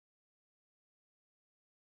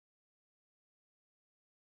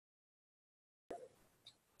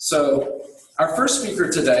So our first speaker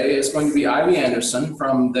today is going to be Ivy Anderson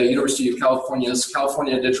from the University of California's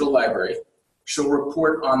California Digital Library. She'll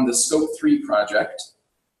report on the Scope 3 project.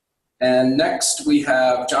 And next we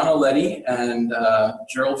have Johna, Leddy, and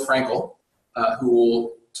Gerald Frankel, who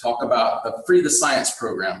will talk about the Free the Science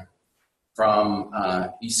program from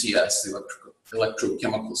ECS, the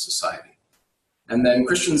Electrochemical Society. And then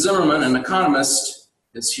Christian Zimmerman, an economist,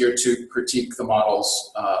 is here to critique the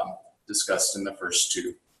models discussed in the first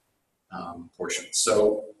two portions.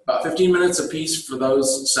 So about 15 minutes apiece for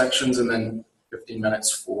those sections, and then 15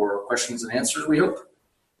 minutes for questions and answers, we hope.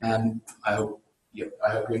 And I hope you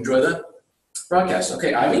enjoy the broadcast.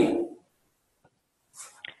 Okay, Ivy?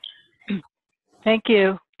 Thank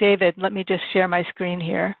you, David. Let me just share my screen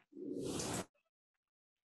here.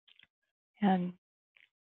 And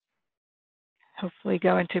hopefully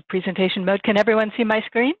go into presentation mode. Can everyone see my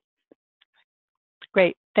screen?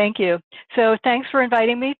 Great, thank you. So thanks for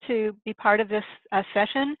inviting me to be part of this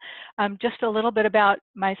session. Just a little bit about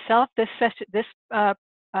myself. This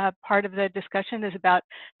part of the discussion is about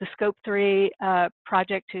the Scope 3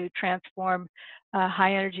 project to transform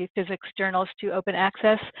high energy physics journals to open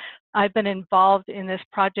access. I've been involved in this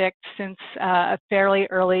project since a fairly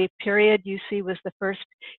early period. UC was the first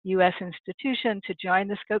US institution to join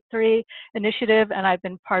the Scope 3 initiative, and I've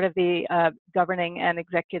been part of the governing and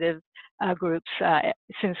executive groups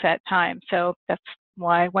since that time. So that's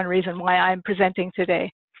one reason why I'm presenting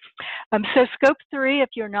today. So Scope 3, if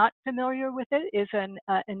you're not familiar with it, is an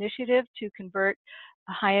initiative to convert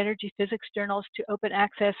high energy physics journals to open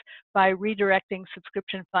access by redirecting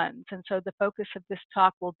subscription funds. And so the focus of this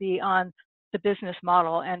talk will be on the business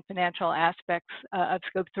model and financial aspects of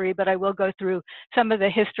Scope 3, but I will go through some of the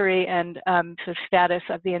history and the status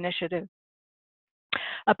of the initiative.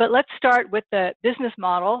 But let's start with the business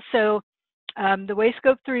model. So the way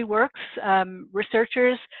Scope 3 works,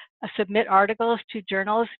 researchers submit articles to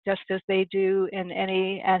journals just as they do in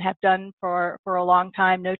any and have done for a long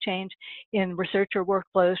time. No change in researcher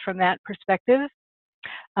workflows from that perspective.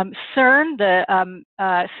 CERN, the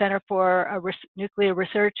Center for Nuclear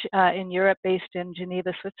Research in Europe, based in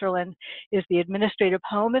Geneva, Switzerland, is the administrative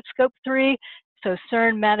home of Scope 3. So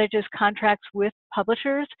CERN manages contracts with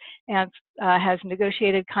publishers and has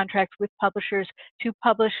negotiated contracts with publishers to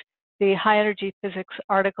publish the high energy physics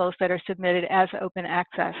articles that are submitted as open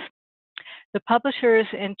access. The publishers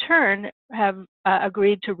in turn have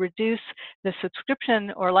agreed to reduce the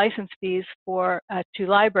subscription or license fees to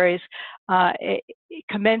libraries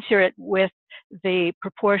commensurate with the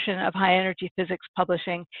proportion of high energy physics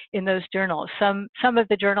publishing in those journals. Some of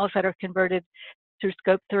the journals that are converted through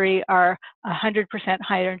Scope 3 are 100%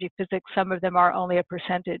 high energy physics. Some of them are only a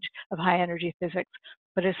percentage of high energy physics,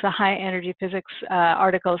 but it's the high energy physics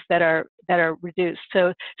articles that are reduced.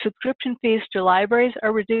 So subscription fees to libraries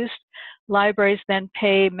are reduced. Libraries then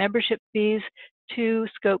pay membership fees to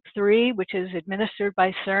Scope 3, which is administered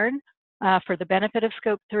by CERN for the benefit of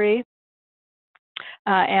Scope 3.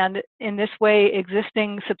 And in this way,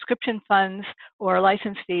 existing subscription funds or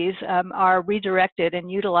license fees are redirected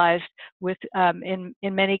and utilized with, in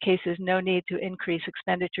many cases, no need to increase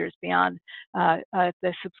expenditures beyond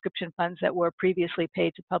the subscription funds that were previously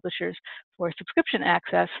paid to publishers for subscription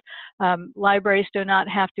access. Libraries do not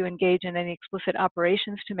have to engage in any explicit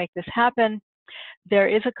operations to make this happen. There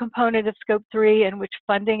is a component of Scope 3 in which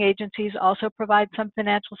funding agencies also provide some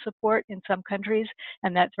financial support in some countries,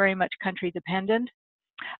 and that's very much country dependent.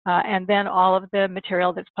 And then all of the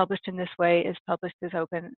material that's published in this way is published as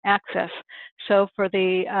open access. So for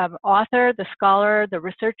the author, the scholar, the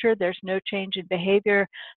researcher, there's no change in behavior.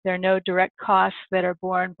 There are no direct costs that are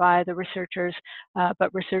borne by the researchers,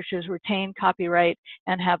 but researchers retain copyright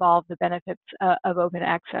and have all of the benefits of open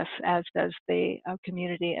access, as does the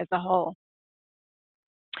community as a whole.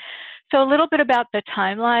 So a little bit about the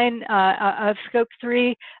timeline of Scope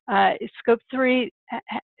 3. Scope 3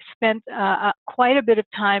 spent quite a bit of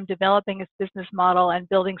time developing its business model and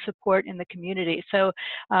building support in the community. So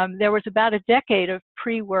there was about a decade of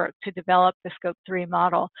pre-work to develop the Scope 3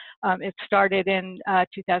 model. It started in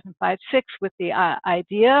 2005-06 with the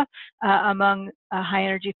idea among high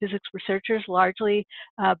energy physics researchers, largely,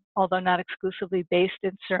 although not exclusively, based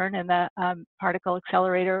in CERN and the particle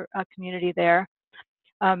accelerator community there.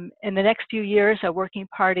 In the next few years, a working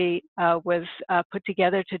party was put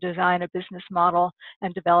together to design a business model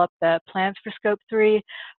and develop the plans for Scope 3.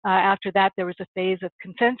 After that, there was a phase of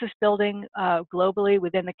consensus building globally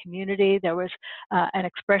within the community. There was an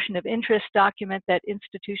expression of interest document that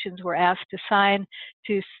institutions were asked to sign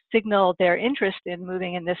to signal their interest in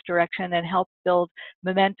moving in this direction and help build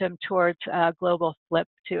momentum towards a global flip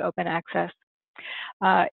to open access.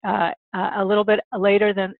 A little bit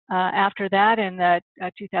later than after that, in the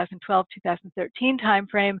 2012-2013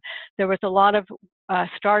 timeframe, there was a lot of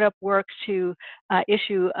startup work to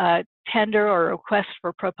issue a tender or a request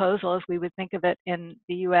for proposal, as we would think of it in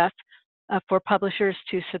the US, for publishers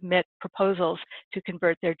to submit proposals to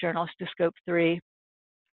convert their journals to Scope 3.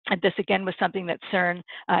 And this, again, was something that CERN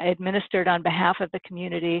administered on behalf of the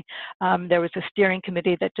community. There was a steering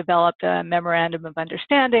committee that developed a memorandum of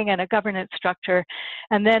understanding and a governance structure.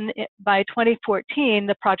 And then by 2014,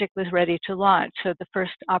 the project was ready to launch. So the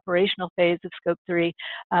first operational phase of Scope 3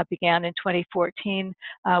 began in 2014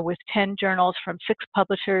 with 10 journals from 6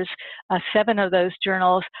 publishers. 7 of those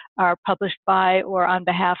journals are published by or on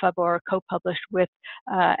behalf of or co-published with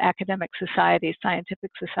academic societies, scientific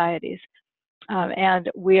societies. And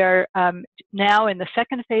we are now in the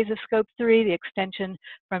second phase of Scope 3, the extension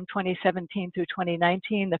from 2017 through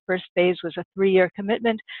 2019. The first phase was a 3-year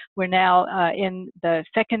commitment. We're now in the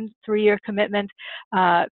second 3-year commitment.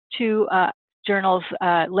 2 journals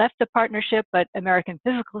left the partnership, but American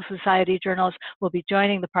Physical Society journals will be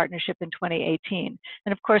joining the partnership in 2018.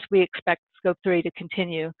 And of course, we expect Scope 3 to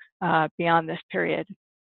continue beyond this period.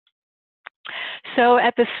 So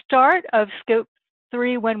at the start of Scope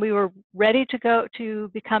 3, when we were ready to go to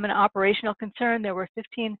become an operational concern, there were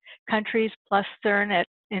 15 countries plus CERN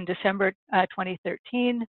in December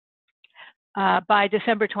 2013. By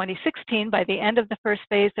December 2016, by the end of the first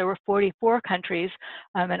phase, there were 44 countries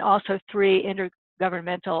and also 3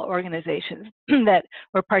 intergovernmental organizations that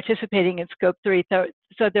were participating in Scope 3.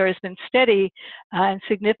 So there has been steady and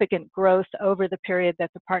significant growth over the period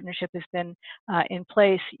that the partnership has been in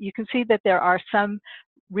place. You can see that there are some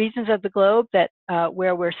regions of the globe that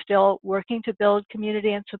where we're still working to build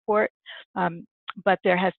community and support, but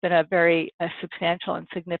there has been a very substantial and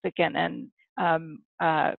significant and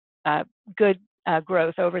good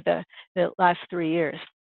growth over the last 3 years.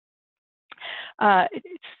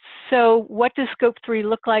 So what does Scope 3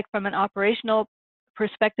 look like from an operational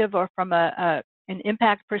perspective or from an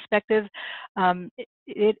impact perspective?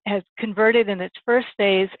 It has converted in its first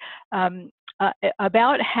phase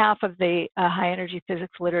about half of the high energy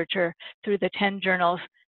physics literature through the 10 journals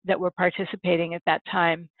that were participating at that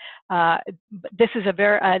time. This is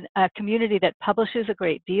a community that publishes a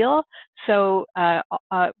great deal. So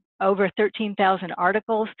over 13,000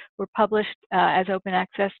 articles were published as open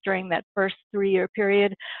access during that first 3-year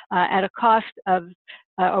period at a cost of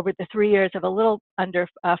over the 3 years of a little under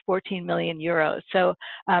 14 million euros. So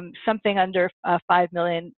something under 5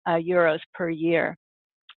 million euros per year.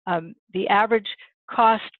 The average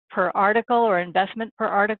cost per article or investment per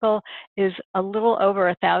article is a little over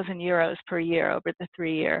 1,000 euros per year over the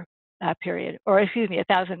 3-year period, or excuse me,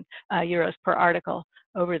 1,000 euros per article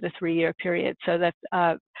over the 3-year period. So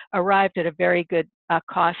that's arrived at a very good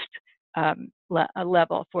cost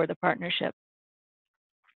level for the partnership.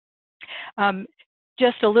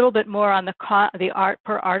 Just a little bit more on the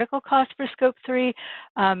per article cost for Scope 3.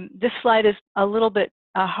 This slide is a little bit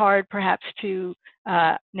hard perhaps to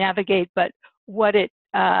navigate, but what it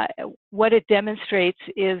demonstrates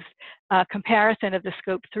is a comparison of the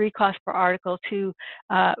Scope 3 cost per article to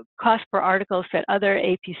cost per articles that other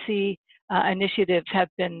APC initiatives have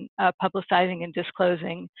been publicizing and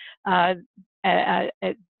disclosing. The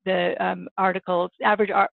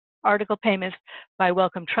average article payments by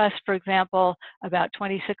Wellcome Trust, for example, about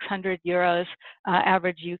 2,600 euros.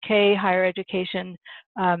 Average UK higher education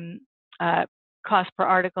cost per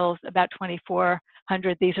article is about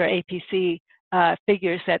 2,400. These are APC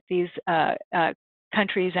figures that these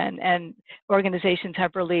countries and organizations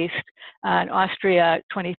have released. In Austria,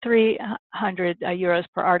 2,300 euros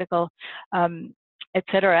per article, et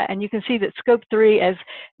cetera. And you can see that Scope 3 is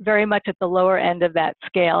very much at the lower end of that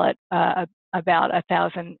scale at about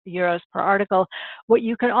 1,000 euros per article. What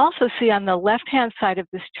you can also see on the left-hand side of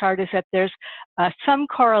this chart is that there's some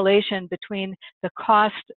correlation between the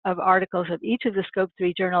cost of articles of each of the Scope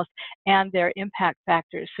 3 journals and their impact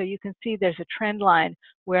factors. So you can see there's a trend line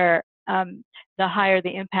where the higher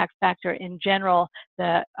the impact factor in general,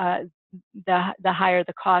 the higher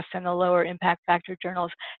the cost, and the lower impact factor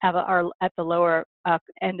journals are at the lower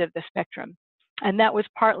end of the spectrum. And that was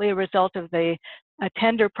partly a result of the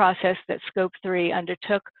tender process that Scope 3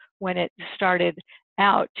 undertook when it started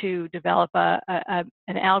out to develop an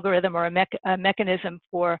algorithm or a mechanism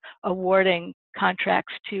for awarding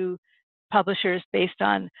contracts to publishers based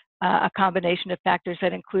on a combination of factors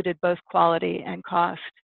that included both quality and cost.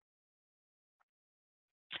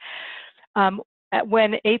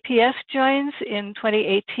 When APS joins in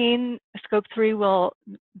 2018, Scope 3 will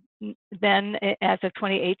then, as of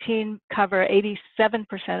 2018, cover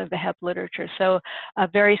 87% of the HEP literature. So a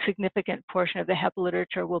very significant portion of the HEP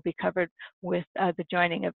literature will be covered with the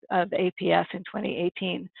joining of APS in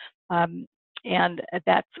 2018. And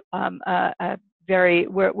that's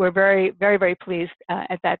we're very pleased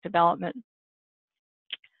at that development.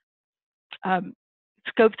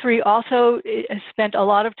 Scope 3 also spent a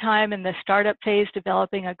lot of time in the startup phase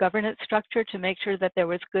developing a governance structure to make sure that there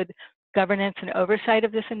was good governance and oversight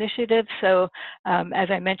of this initiative. So as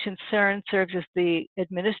I mentioned, CERN serves as the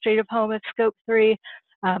administrative home of Scope 3,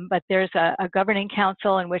 but there's a governing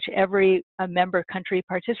council in which every member country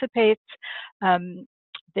participates.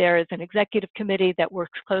 There is an executive committee that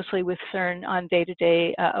works closely with CERN on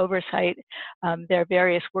day-to-day oversight. There are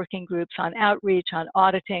various working groups on outreach, on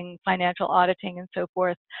auditing, financial auditing, and so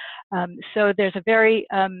forth. So there's a very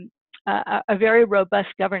robust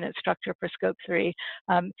governance structure for Scope 3.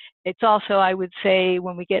 It's also, I would say,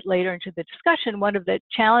 when we get later into the discussion, one of the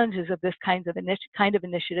challenges of this kind of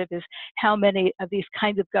initiative is how many of these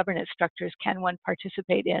kinds of governance structures can one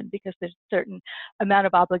participate in, because there's a certain amount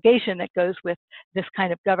of obligation that goes with this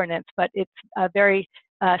kind of governance, but it's very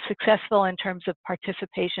successful in terms of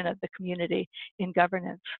participation of the community in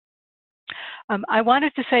governance. I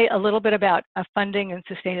wanted to say a little bit about funding and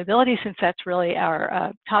sustainability, since that's really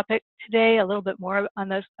our topic today, a little bit more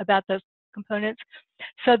on about those components.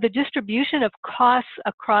 So the distribution of costs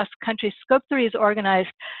across countries, Scope 3 is organized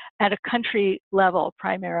at a country level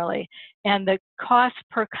primarily, and the costs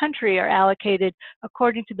per country are allocated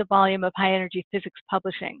according to the volume of high energy physics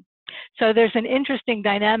publishing. So there's an interesting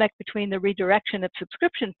dynamic between the redirection of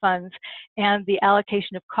subscription funds and the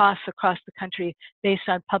allocation of costs across the country based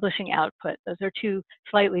on publishing output. Those are two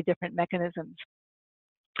slightly different mechanisms.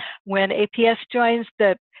 When APS joins,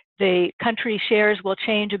 the country shares will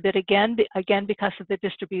change a bit again because of the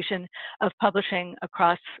distribution of publishing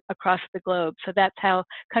across the globe. So that's how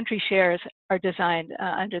country shares are designed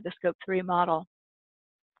under the Scope 3 model.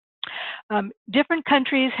 Different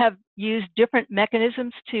countries have used different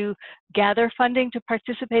mechanisms to gather funding to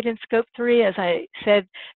participate in Scope 3. As I said,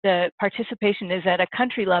 the participation is at a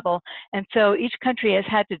country level, and so each country has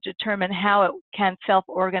had to determine how it can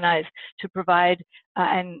self-organize to provide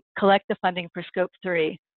and collect the funding for Scope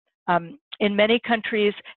 3. In many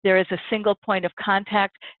countries, there is a single point of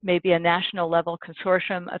contact, maybe a national level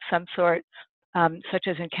consortium of some sort, such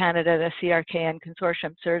as in Canada, the CRKN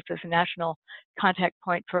consortium serves as a national contact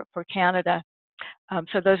point for Canada.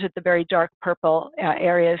 So those are the very dark purple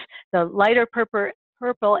areas. The lighter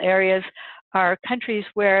purple areas are countries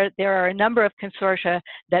where there are a number of consortia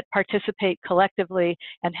that participate collectively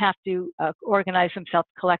and have to organize themselves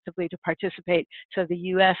collectively to participate. So the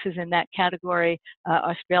US is in that category,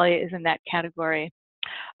 Australia is in that category.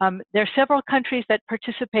 There are several countries that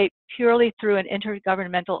participate purely through an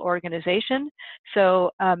intergovernmental organization.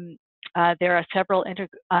 So there are several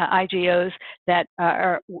IGOs that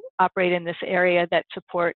operate in this area that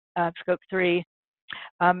support Scope 3.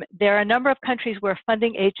 There are a number of countries where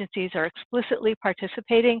funding agencies are explicitly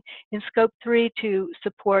participating in Scope 3 to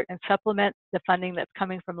support and supplement the funding that's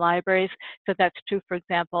coming from libraries. So that's true, for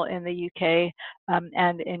example, in the UK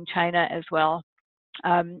and in China as well.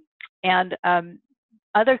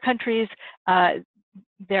 Other countries,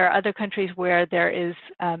 there are other countries where there is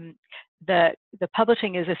the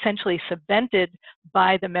publishing is essentially subvented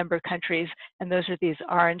by the member countries, and those are these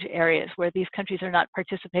orange areas where these countries are not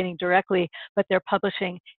participating directly, but their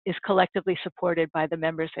publishing is collectively supported by the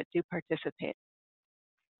members that do participate.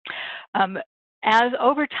 As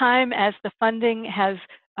over time, as the funding has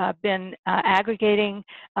been aggregating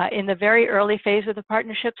in the very early phase of the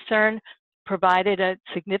partnership, CERN provided a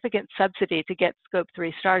significant subsidy to get Scope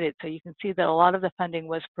 3 started. So you can see that a lot of the funding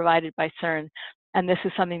was provided by CERN, and this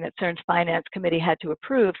is something that CERN's Finance Committee had to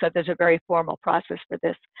approve, so there's a very formal process for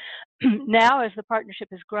this. Now, as the partnership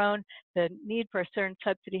has grown, the need for a CERN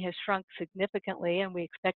subsidy has shrunk significantly, and we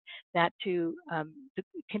expect that to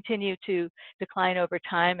continue to decline over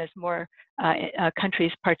time as more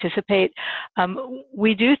countries participate.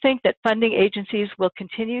 We do think that funding agencies will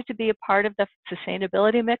continue to be a part of the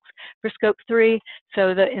sustainability mix for Scope 3,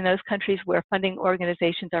 so that in those countries where funding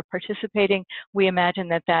organizations are participating, we imagine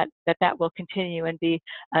that will continue and be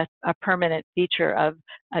a permanent feature of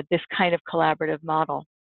this kind of collaborative model.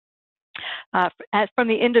 As from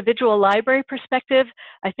the individual library perspective,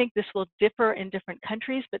 I think this will differ in different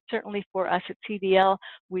countries, but certainly for us at CDL,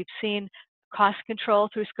 we've seen cost control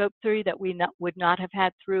through Scope 3 that we would not have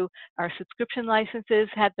had through our subscription licenses.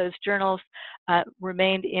 Had those journals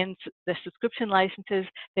remained in the subscription licenses,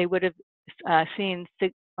 they would have seen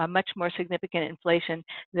much more significant inflation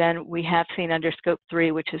than we have seen under Scope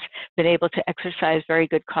 3, which has been able to exercise very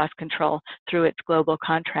good cost control through its global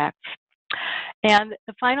contracts. And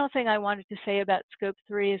the final thing I wanted to say about Scope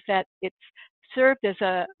 3 is that it's served as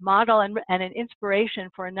a model and an inspiration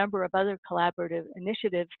for a number of other collaborative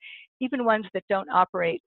initiatives, even ones that don't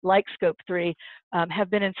operate like Scope 3, have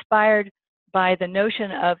been inspired by the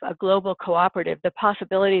notion of a global cooperative, the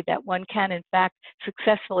possibility that one can, in fact,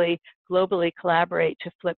 successfully globally collaborate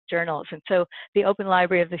to flip journals. And so the Open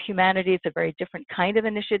Library of the Humanities, a very different kind of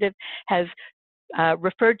initiative, has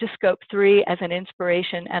referred to Scope 3 as an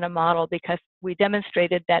inspiration and a model because we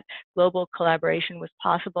demonstrated that global collaboration was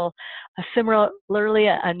possible. Similarly,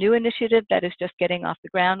 a new initiative that is just getting off the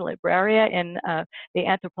ground, Libraria in the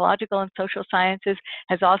anthropological and social sciences,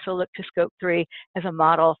 has also looked to Scope 3 as a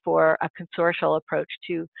model for a consortial approach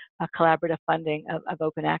to collaborative funding of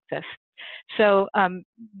open access. So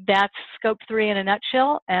that's Scope 3 in a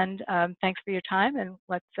nutshell, and thanks for your time, and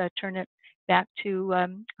let's turn it back to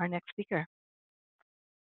our next speaker.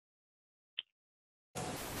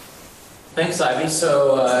 Thanks, Ivy.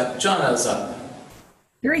 So Johna's up.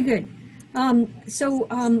 Very good. I'm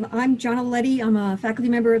Johna Leddy. I'm a faculty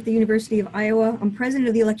member at the University of Iowa. I'm president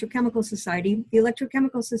of the Electrochemical Society. The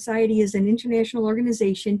Electrochemical Society is an international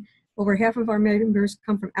organization. Over half of our members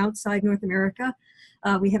come from outside North America.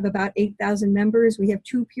 We have about 8,000 members. We have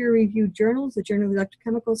 2 peer-reviewed journals, the Journal of the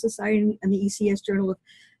Electrochemical Society and the ECS Journal of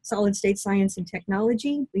Solid State Science and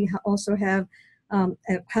Technology. We also have a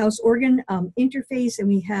house organ interface, and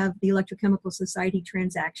we have the Electrochemical Society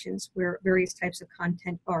transactions where various types of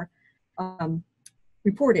content are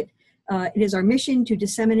reported. It is our mission to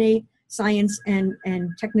disseminate science and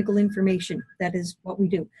technical information. That is what we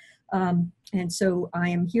do. And so I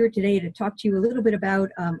am here today to talk to you a little bit about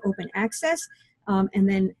open access. And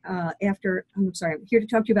then I'm here to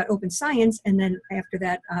talk to you about open science. And then after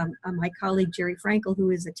that, my colleague, Jerry Frankel,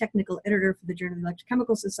 who is a technical editor for the Journal of the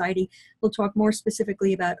Electrochemical Society, will talk more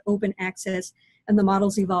specifically about open access and the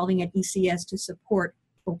models evolving at ECS to support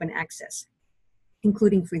open access,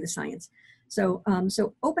 including free the science. So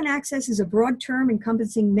open access is a broad term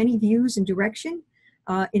encompassing many views and direction.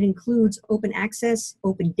 It includes open access,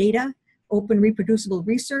 open data, open reproducible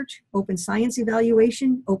research, open science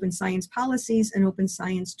evaluation, open science policies, and open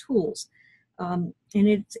science tools. And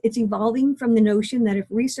it's evolving from the notion that if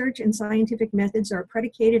research and scientific methods are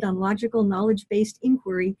predicated on logical knowledge-based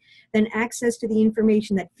inquiry, then access to the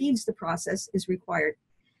information that feeds the process is required.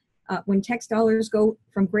 When tax dollars go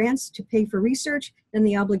from grants to pay for research, then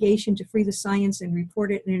the obligation to free the science and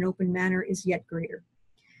report it in an open manner is yet greater.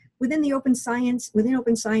 Within open science,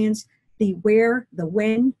 the where, the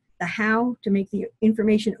when, the how to make the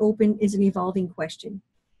information open is an evolving question.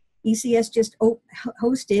 ECS just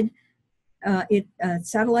hosted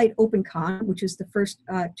Satellite OpenCon, which is the first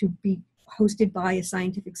to be hosted by a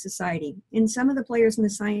scientific society. And some of the players in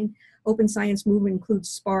the open science movement include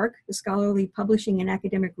SPARC, the Scholarly Publishing and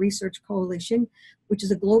Academic Research Coalition, which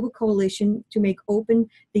is a global coalition to make open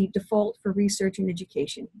the default for research and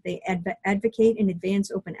education. They advocate and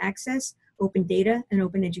advance open access, open data, and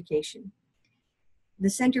open education. The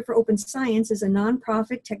Center for Open Science is a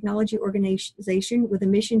nonprofit technology organization with a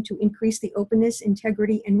mission to increase the openness,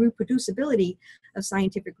 integrity, and reproducibility of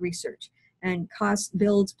scientific research, and COS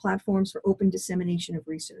builds platforms for open dissemination of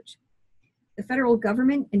research. The federal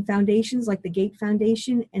government and foundations like the Gates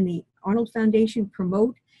Foundation and the Arnold Foundation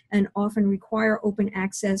promote and often require open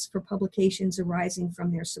access for publications arising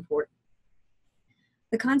from their support.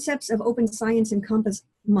 The concepts of open science encompass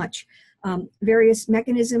much. Various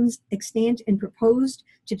mechanisms extant and proposed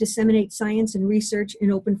to disseminate science and research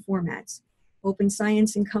in open formats. Open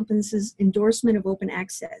science encompasses endorsement of open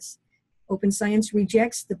access. Open science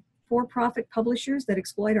rejects the for-profit publishers that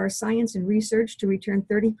exploit our science and research to return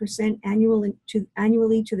 30%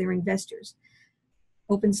 annually to their investors.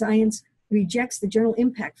 Open science rejects the journal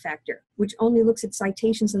impact factor, which only looks at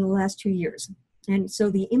citations in the last 2 years. And so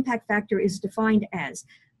the impact factor is defined as,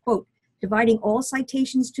 quote, dividing all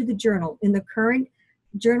citations to the journal in the current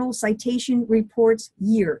journal citation reports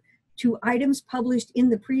year to items published in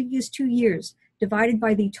the previous 2 years, divided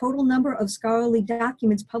by the total number of scholarly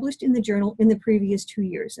documents published in the journal in the previous 2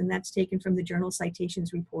 years. And that's taken from the Journal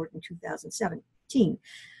Citations Report in 2017.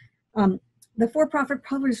 The for-profit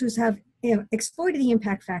publishers have exploited the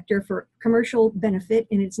impact factor for commercial benefit,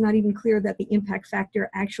 and it's not even clear that the impact factor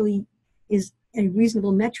actually is a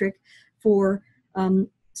reasonable metric for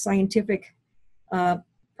scientific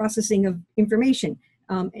processing of information.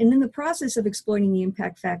 And in the process of exploiting the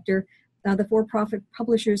impact factor, the for-profit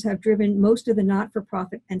publishers have driven most of the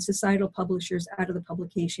not-for-profit and societal publishers out of the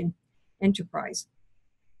publication enterprise.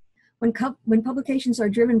 When publications are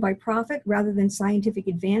driven by profit rather than scientific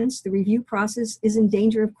advance, the review process is in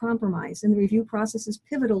danger of compromise, and the review process is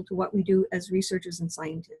pivotal to what we do as researchers and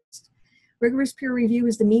scientists. Rigorous peer review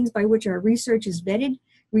is the means by which our research is vetted,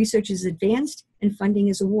 research is advanced, and funding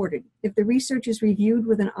is awarded. If the research is reviewed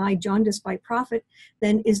with an eye jaundiced by profit,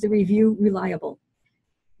 then is the review reliable?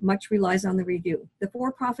 Much relies on the review. The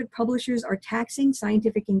for-profit publishers are taxing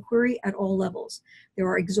scientific inquiry at all levels. There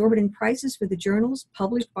are exorbitant prices for the journals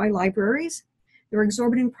published by libraries. There are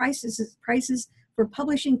exorbitant prices for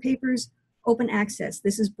publishing papers open access.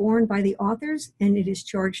 This is borne by the authors, and it is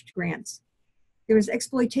charged grants. There is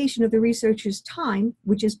exploitation of the researcher's time,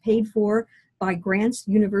 which is paid for by grants,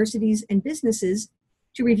 universities, and businesses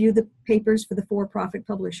to review the papers for the for-profit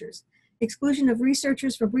publishers. Exclusion of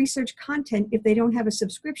researchers from research content if they don't have a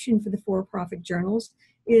subscription for the for-profit journals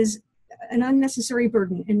is an unnecessary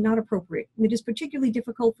burden and not appropriate. It is particularly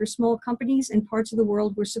difficult for small companies and parts of the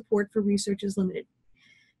world where support for research is limited.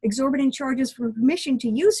 Exorbitant charges for permission to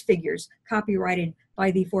use figures copyrighted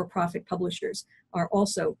by the for-profit publishers are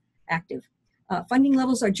also active. Funding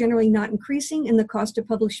levels are generally not increasing, and the cost to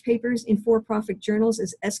publish papers in for-profit journals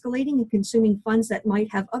is escalating and consuming funds that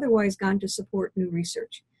might have otherwise gone to support new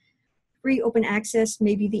research. Free open access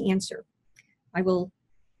may be the answer. I will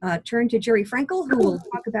turn to Jerry Frankel, who will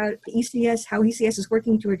talk about the ECS, how ECS is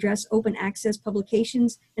working to address open access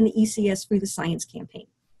publications and the ECS Free the Science campaign.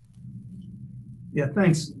 Yeah,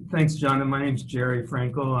 thanks, Johna. My name's Jerry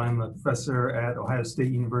Frankel. I'm a professor at Ohio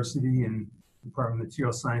State University in the Department of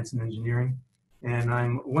Material Science and Engineering, and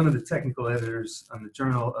I'm one of the technical editors on the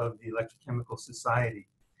Journal of the Electrochemical Society.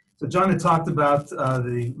 So Johna talked about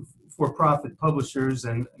the for-profit publishers,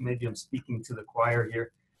 and maybe I'm speaking to the choir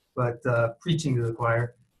here, but preaching to the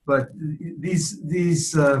choir. But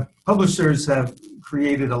these publishers have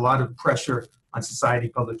created a lot of pressure on society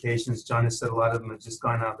publications. Johna said a lot of them have just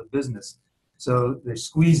gone out of business. So they're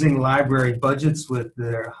squeezing library budgets with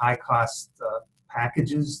their high-cost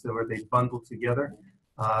packages where they bundle together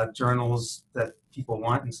journals that people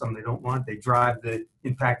want and some they don't want. They drive the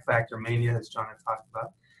impact factor mania, as Johna talked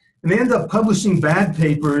about. And they end up publishing bad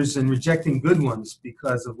papers and rejecting good ones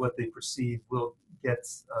because of what they perceive will get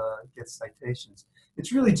citations.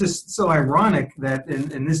 It's really just so ironic that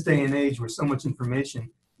in this day and age where so much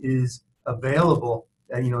information is available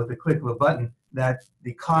at the click of a button, that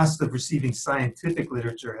the cost of receiving scientific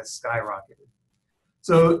literature has skyrocketed.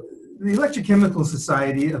 So the Electrochemical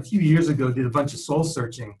Society a few years ago did a bunch of soul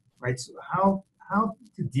searching, right? So how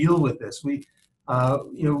to deal with this? We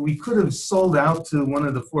could have sold out to one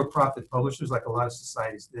of the for-profit publishers like a lot of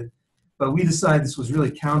societies did, but we decided this was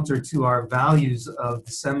really counter to our values of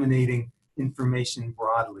disseminating information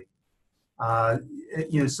broadly.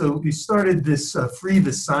 So we started this Free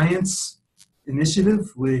the Science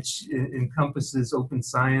initiative, which encompasses open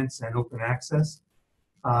science and open access.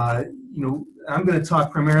 I'm going to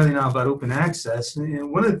talk primarily now about open access.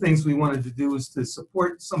 And one of the things we wanted to do was to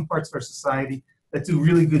support some parts of our society that do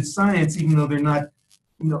really good science, even though they're not,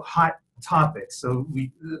 hot topics. So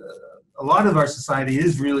a lot of our society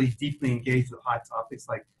is really deeply engaged with hot topics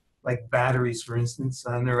like batteries, for instance.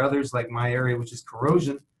 And there are others like my area, which is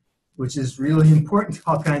corrosion, which is really important to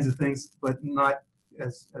all kinds of things, but not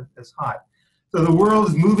as hot. So the world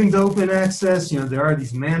is moving to open access. There are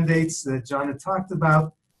these mandates that Johna talked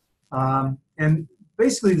about. And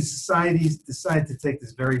basically the societies decided to take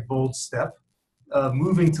this very bold step of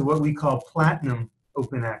moving to what we call platinum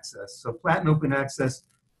open access. So platinum open access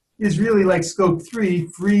is really like scope 3,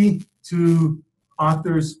 free to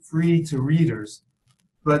authors, free to readers.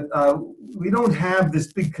 But we don't have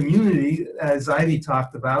this big community, as Ivy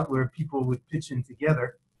talked about, where people would pitch in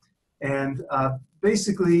together. And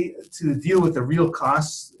basically, to deal with the real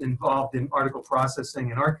costs involved in article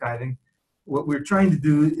processing and archiving, what we're trying to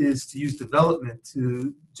do is to use development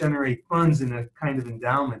to generate funds in a kind of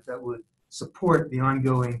endowment that would support the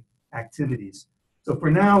ongoing activities. So for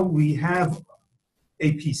now, we have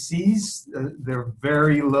APCs. They're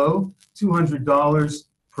very low, $200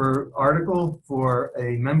 per article for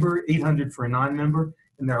a member, $800 for a non-member.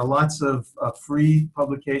 And there are lots of free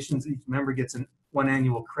publications. Each member gets one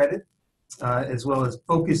annual credit. As well as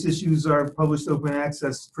focus issues are published open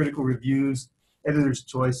access, critical reviews, editor's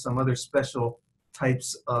choice, some other special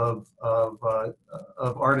types of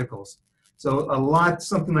articles. So a lot,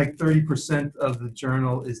 something like 30% of the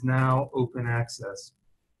journal is now open access.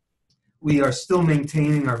 We are still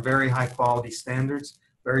maintaining our very high quality standards,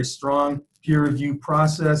 very strong peer review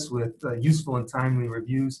process with useful and timely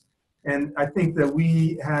reviews. And I think that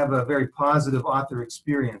we have a very positive author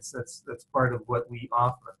experience. That's part of what we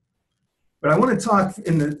offer. But I want to talk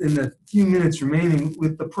in the few minutes remaining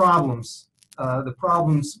with the problems the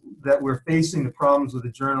problems that we're facing, the problems with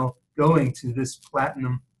the journal going to this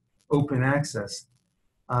platinum open access.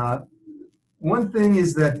 One thing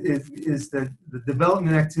is that the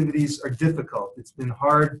development activities are difficult. It's been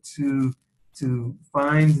hard to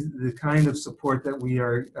find the kind of support that we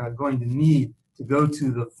are going to need to go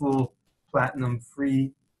to the full platinum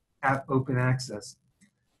free app open access.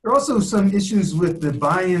 There are also some issues with the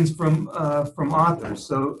buy-ins from authors.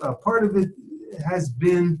 So part of it has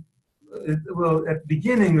been, well, at the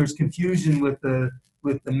beginning there's confusion with the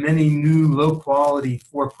many new low-quality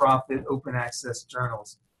for-profit open access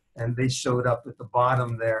journals, and they showed up at the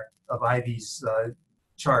bottom there of Ivy's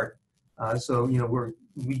chart. So you know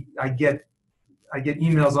I get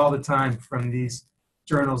emails all the time from these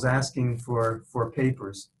journals asking for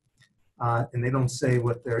papers, and they don't say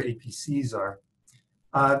what their APCs are.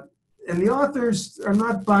 And the authors are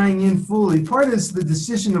not buying in fully. Part is the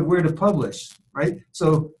decision of where to publish, right?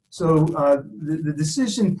 So the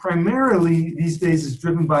decision primarily these days is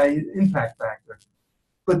driven by impact factor.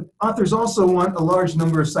 But authors also want a large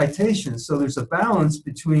number of citations. So there's a balance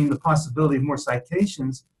between the possibility of more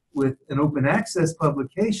citations with an open access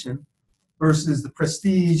publication versus the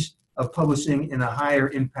prestige of publishing in a higher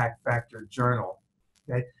impact factor journal.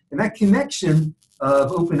 Okay? And that connection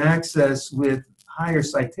of open access with higher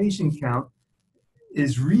citation count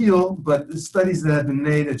is real, but the studies that have been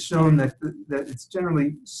made have shown that it's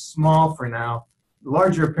generally small for now,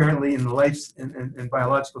 larger apparently in the life and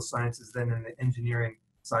biological sciences than in the engineering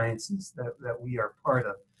sciences that we are part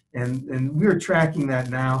of. And we're tracking that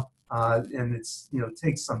now, and it's, you know, it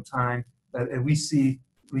takes some time, and we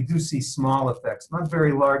do see small effects, not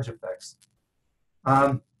very large effects.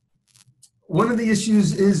 One of the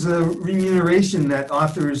issues is remuneration that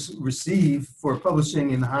authors receive for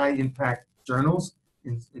publishing in high impact journals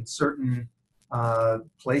in certain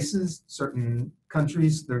places, certain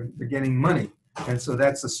countries. They're getting money, and so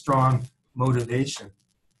that's a strong motivation.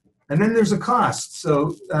 And then there's a cost.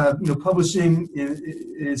 So you know, publishing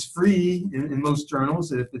is free in most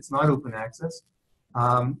journals if it's not open access,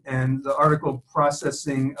 and the article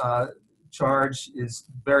processing charge is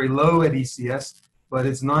very low at ECS, but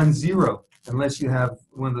it's non-zero unless you have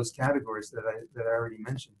one of those categories that I already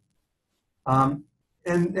mentioned.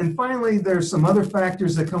 And finally, there's some other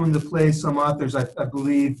factors that come into play. Some authors, I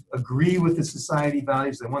believe, agree with the society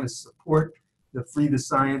values. They want to support the Free the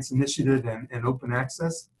Science initiative and open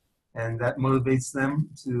access, and that motivates them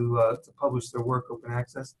to publish their work open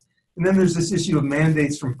access. And then there's this issue of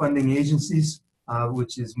mandates from funding agencies,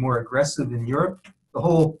 which is more aggressive in Europe. The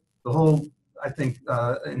whole I think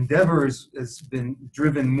endeavor has been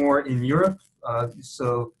driven more in Europe.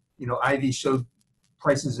 So you know, Ivy showed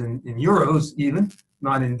prices in euros even,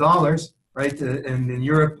 not in dollars, right? And in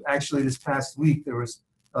Europe, actually, this past week there was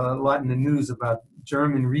a lot in the news about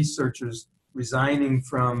German researchers resigning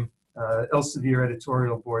from Elsevier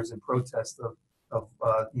editorial boards in protest of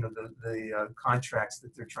you know, the contracts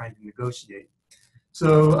that they're trying to negotiate.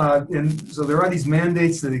 So so there are these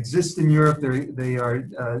mandates that exist in Europe. They are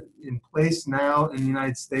in place now in the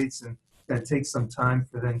United States, and that takes some time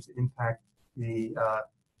for them to impact the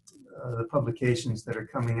publications that are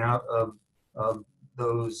coming out of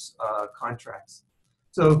those contracts.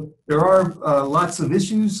 So there are lots of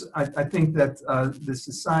issues. I think that the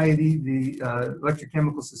society, the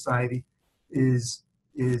Electrochemical Society, is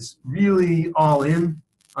really all in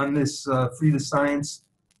on this Free the Science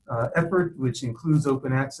effort, which includes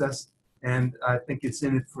open access, and I think it's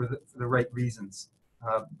in it for the right reasons.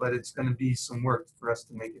 But it's going to be some work for us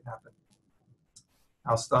to make it happen.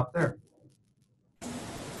 I'll stop there.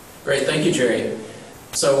 Great, thank you, Jerry.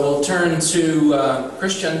 So we'll turn to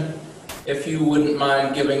Christian, if you wouldn't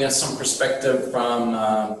mind giving us some perspective from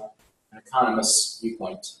an economist's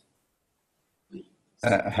viewpoint.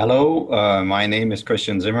 Hello, my name is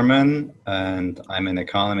Christian Zimmerman, and I'm an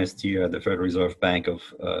economist here at the Federal Reserve Bank of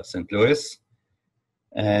St. Louis.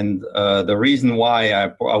 And the reason why I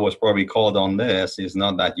was probably called on this is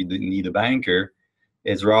not that you didn't need a banker,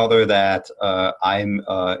 it's rather that I'm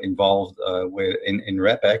involved in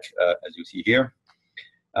RePEc, as you see here,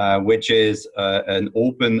 which is an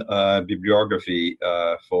open bibliography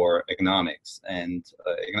for economics. And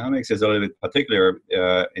economics is a little bit particular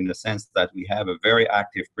in the sense that we have a very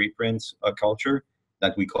active preprint culture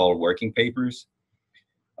that we call working papers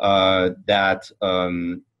that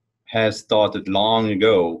has started long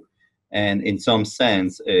ago, and in some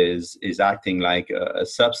sense is acting like a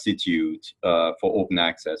substitute for open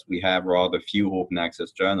access. We have rather few open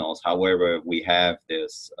access journals. However, we have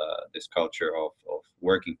this culture of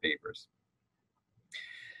working papers.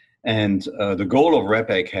 And the goal of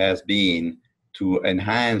RePEc has been to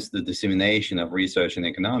enhance the dissemination of research in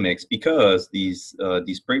economics, because these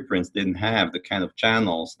preprints didn't have the kind of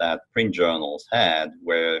channels that print journals had,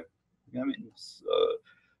 where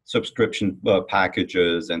subscription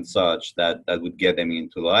packages and such that would get them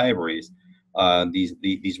into the libraries.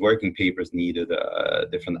 These working papers needed a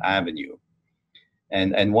different avenue.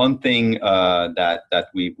 And one thing that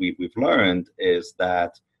we've learned is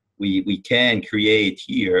that we can create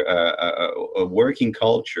here a working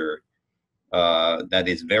culture that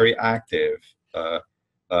is very active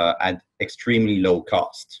at extremely low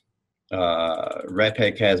cost.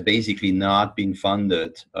 RePEc has basically not been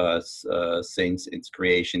funded since its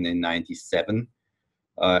creation in '97,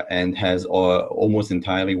 and has almost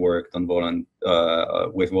entirely worked on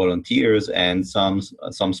with volunteers and some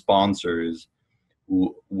sponsors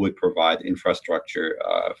who would provide infrastructure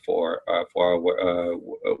for our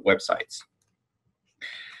websites.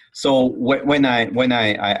 So when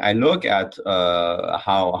I look at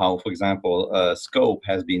how, for example, Scope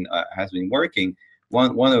has been working,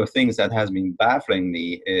 one of the things that has been baffling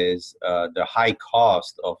me is the high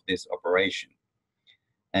cost of this operation.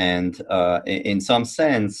 And in some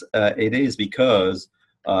sense, it is because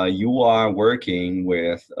you are working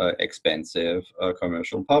with expensive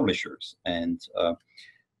commercial publishers, and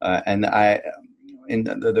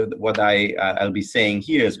what I'll be saying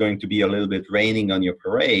here is going to be a little bit raining on your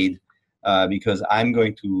parade, because I'm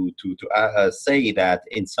going to say that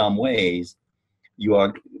in some ways you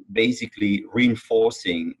are basically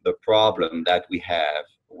reinforcing the problem that we have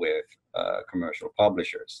with commercial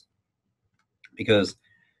publishers, because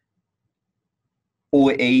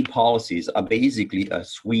OA policies are basically a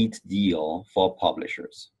sweet deal for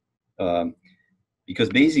publishers, because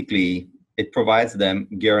basically it provides them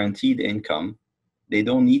guaranteed income. They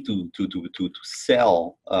don't need to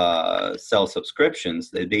sell subscriptions.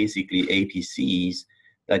 They're basically APCs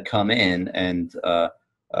that come in, and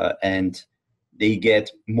they get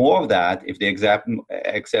more of that if they accept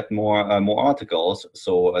more articles.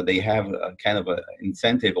 So they have a kind of an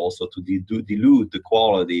incentive also to dilute the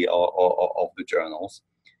quality of the journals.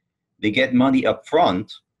 They get money up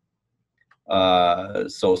front,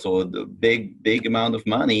 so the big amount of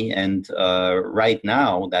money, and right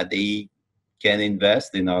now that they can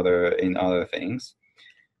invest in other things.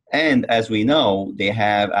 And as we know, they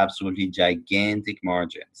have absolutely gigantic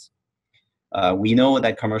margins. We know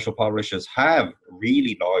that commercial publishers have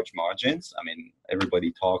really large margins. I mean,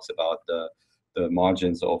 everybody talks about the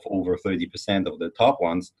margins of over 30% of the top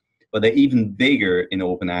ones, but they're even bigger in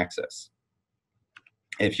open access.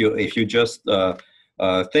 If you just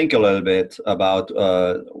think a little bit about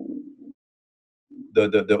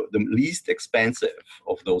the least expensive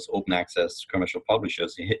of those open access commercial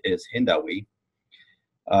publishers is Hindawi,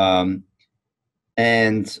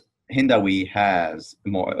 and Hindawi has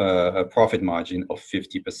a profit margin of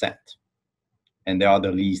 50%, and they are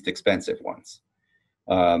the least expensive ones.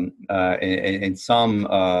 At some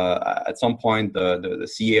point, the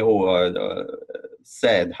CEO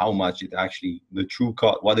said how much it actually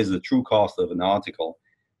what is the true cost of an article,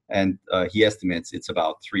 and he estimates it's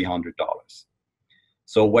about $300.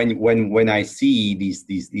 So when I see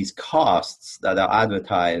these costs that are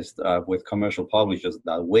advertised with commercial publishers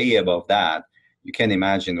that are way above that, you can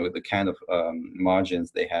imagine the kind of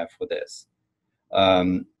margins they have for this,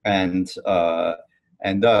 and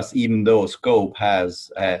thus, even though Scope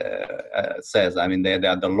has says, I mean, they're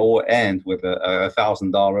at the lower end with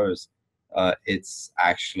 $1,000, it's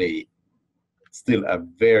actually still a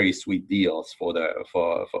very sweet deals for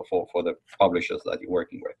the publishers that you're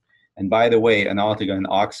working with. And by the way, an article in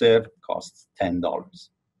Oxiv costs $10.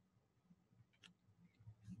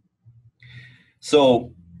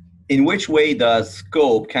 So in which way does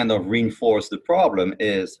Scope kind of reinforce the problem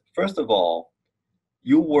is, first of all,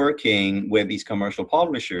 you working with these commercial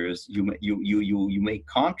publishers, you make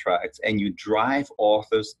contracts and you drive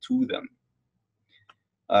authors to them.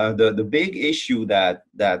 The big issue that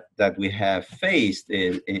we have faced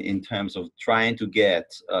is in terms of trying to get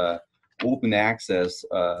open access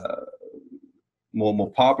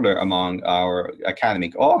more popular among our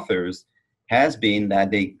academic authors has been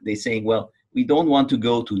that they saying, well, we don't want to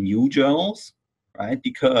go to new journals, right?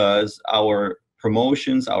 Because our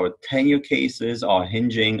promotions, our tenure cases are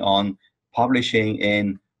hinging on publishing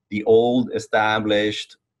in the old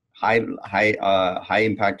established high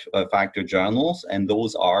impact factor journals, and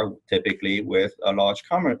those are typically with large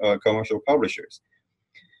commercial publishers.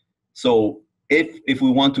 So if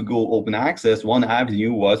we want to go open access, one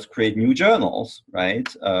avenue was create new journals, right?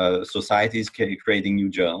 Societies creating new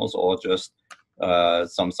journals, or just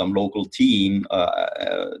some local team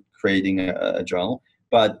creating a journal.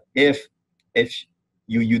 But if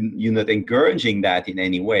you're not encouraging that in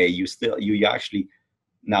any way. You actually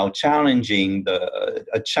now challenging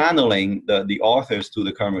channeling the authors to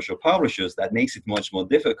the commercial publishers. That makes it much more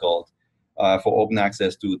difficult for open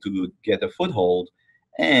access to get a foothold.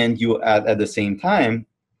 And you at the same time,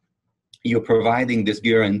 you're providing this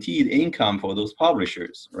guaranteed income for those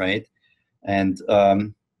publishers, right? And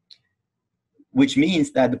which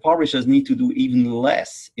means that the publishers need to do even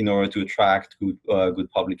less in order to attract good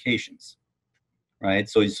publications, right?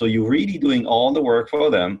 So you're really doing all the work for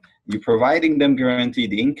them. You're providing them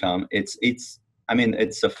guaranteed income. It's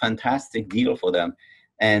a fantastic deal for them,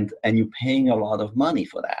 and you're paying a lot of money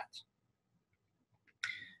for that.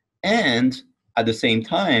 And at the same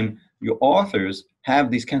time, your authors have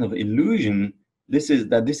this kind of illusion this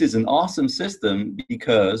is an awesome system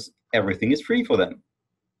because everything is free for them,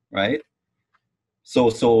 right?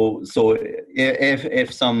 So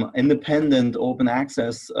if some independent open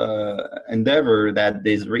access endeavor that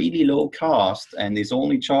is really low cost and is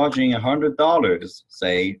only charging $100,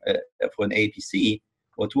 say, for an APC,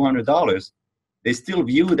 or $200, they still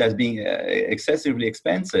view it as being excessively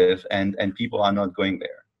expensive, and people are not going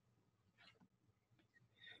there.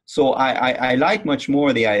 So I like much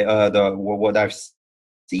more what I've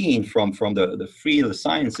seen from the Free the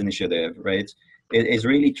Science initiative, right? It is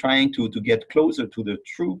really trying to get closer to the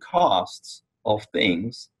true costs of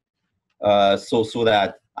things, so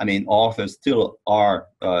that, I mean, authors still are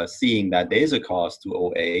seeing that there is a cost to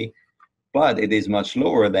OA, but it is much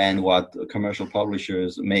lower than what commercial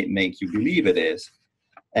publishers make you believe it is.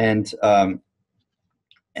 And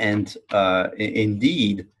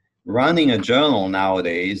indeed, running a journal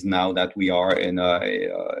nowadays, now that we are in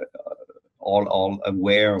all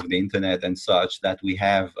aware of the internet and such, that we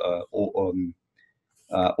have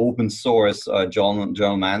open source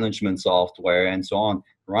journal management software and so on,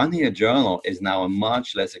 running a journal is now a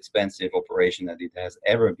much less expensive operation than it has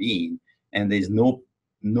ever been, and there's no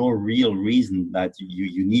real reason that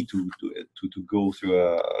you need to go through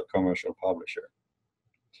a commercial publisher.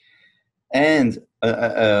 And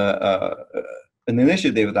an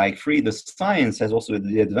initiative like Free the Science has also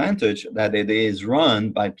the advantage that it is run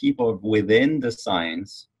by people within the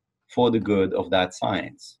science for the good of that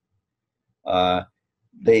science. A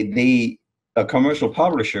commercial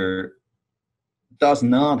publisher does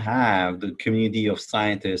not have the community of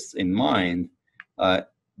scientists in mind. A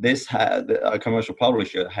commercial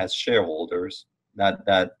publisher has shareholders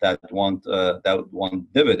that want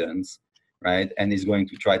dividends, right? And is going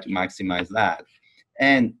to try to maximize that.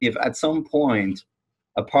 And if at some point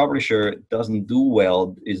a publisher doesn't do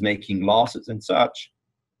well, is making losses and such,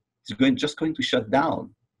 it's just going to shut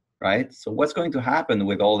down, right? So what's going to happen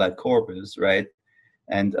with all that corpus, right?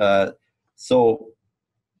 And so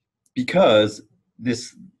because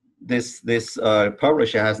this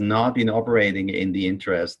publisher has not been operating in the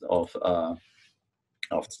interest of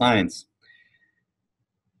science.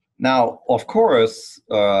 Now, of course,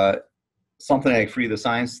 something like Free the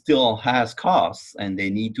Science still has costs, and they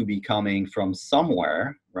need to be coming from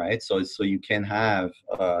somewhere, right? So you can have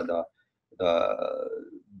the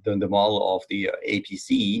model of the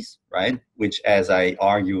APCs, right? Which, as I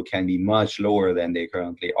argue, can be much lower than they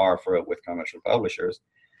currently are with commercial publishers.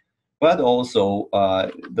 But also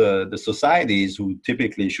the societies who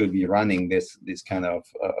typically should be running this kind of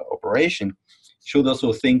operation should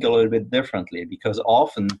also think a little bit differently, because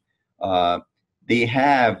often they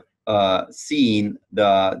have seen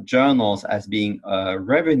the journals as being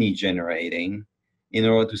revenue generating in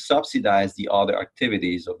order to subsidize the other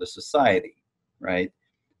activities of the society, right?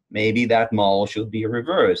 Maybe that model should be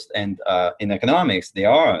reversed. And in economics, there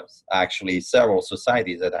are actually several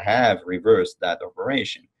societies that have reversed that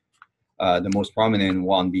operation. The most prominent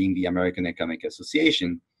one being the American Economic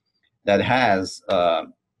Association, that has a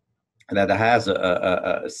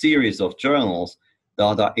series of journals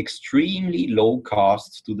that are extremely low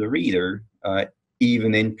cost to the reader,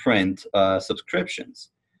 even in print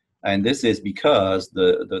subscriptions. And this is because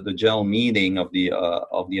the general meeting of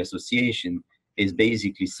the association is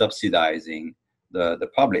basically subsidizing the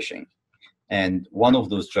publishing. And one of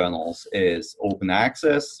those journals is open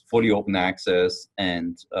access, fully open access,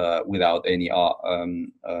 and without any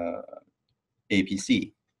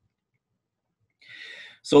APC.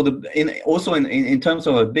 So in terms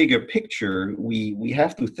of a bigger picture, we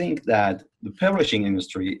have to think that the publishing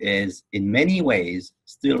industry is in many ways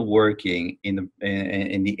still working in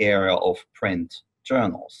the era of print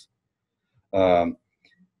journals.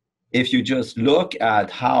 If you just look at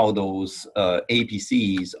how those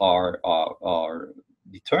APCs are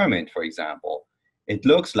determined, for example, it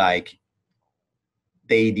looks like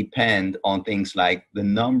they depend on things like the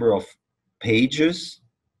number of pages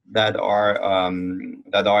that are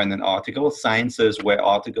in an article. Sciences where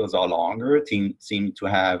articles are longer seem to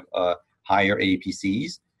have higher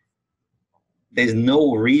APCs. There's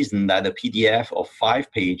no reason that a PDF of 5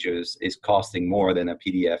 pages is costing more than a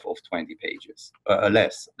PDF of 20 pages,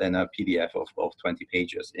 less than a PDF of 20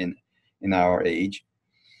 pages in our age.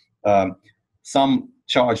 Some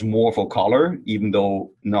charge more for color, even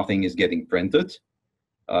though nothing is getting printed,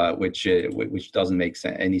 which doesn't make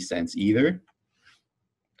any sense either.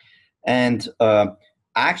 And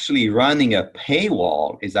actually running a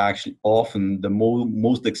paywall is actually often the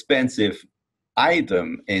most expensive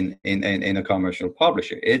item in a commercial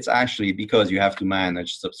publisher. It's actually because you have to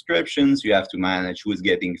manage subscriptions, you have to manage who is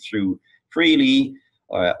getting through freely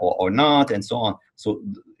or not, and so on. So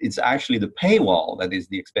it's actually the paywall that is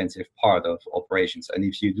the expensive part of operations. And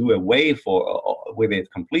if you do away with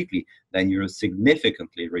it completely, then you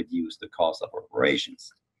significantly reduce the cost of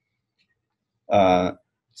operations.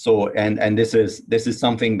 So this is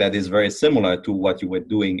something that is very similar to what you were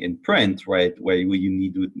doing in print, right? Where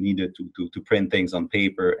you needed to print things on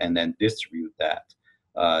paper and then distribute that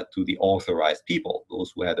to the authorized people,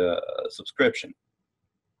 those who had a subscription.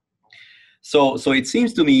 So it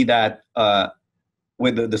seems to me that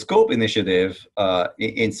with the Scope initiative,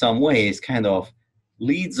 in some ways, kind of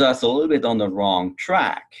leads us a little bit on the wrong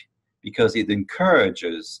track, because it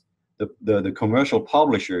encourages the commercial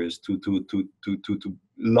publishers to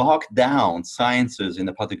lock down sciences in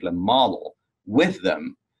a particular model with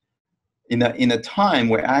them in a time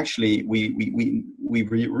where actually we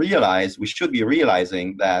should be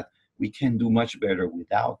realizing that we can do much better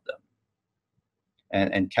without them,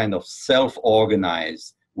 and kind of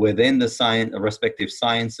self-organize within the respective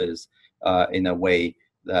sciences in a way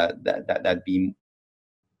that be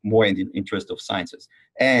more in the interest of sciences.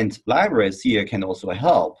 And libraries here can also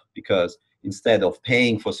help, because instead of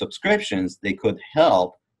paying for subscriptions, they could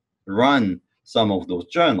help run some of those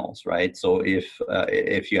journals, right? So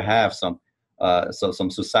if you have some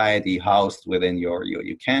society housed within your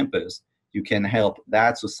campus, you can help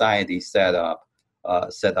that society set up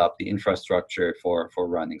the infrastructure for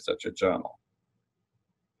running such a journal.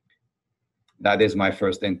 That is my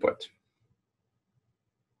first input.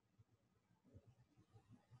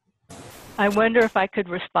 I wonder if I could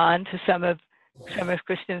respond to some of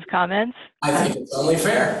Christian's comments. I think it's only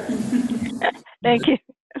fair. Thank you.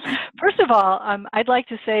 First of all, I'd like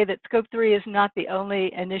to say that Scope 3 is not the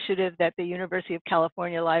only initiative that the University of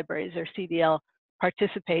California Libraries, or CDL,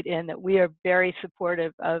 participate in. That we are very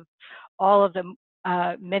supportive of all of the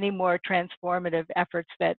many more transformative efforts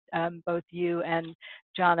that both you and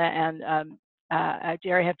Johna and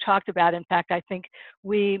Jerry have talked about. In fact, I think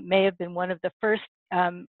we may have been one of the first,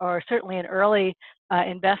 or certainly an early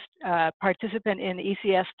participant in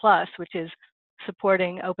ECS Plus, which is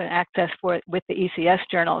supporting open access with the ECS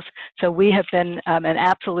journals. So we have been an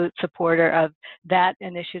absolute supporter of that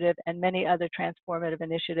initiative and many other transformative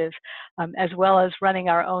initiatives, as well as running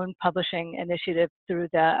our own publishing initiative through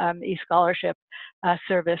the e-scholarship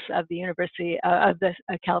service of the University of the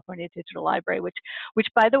California Digital Library, which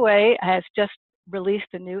by the way has just released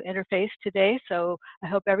a new interface today. So I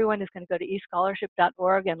hope everyone is going to go to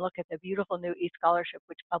escholarship.org and look at the beautiful new e-scholarship,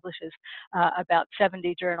 which publishes about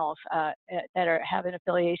 70 journals that have an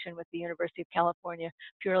affiliation with the University of California,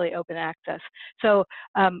 purely open access. So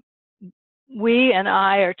we and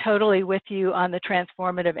I are totally with you on the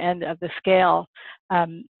transformative end of the scale.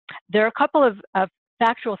 There are a couple of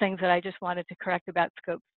factual things that I just wanted to correct about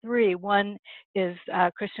Scope 3. One is,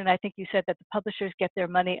 Christian, I think you said that the publishers get their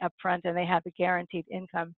money up front and they have a guaranteed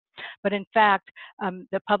income. But in fact,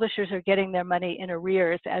 the publishers are getting their money in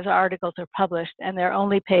arrears as articles are published, and they're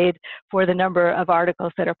only paid for the number of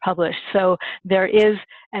articles that are published. So there is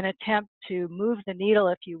an attempt to move the needle,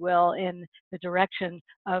 if you will, in the direction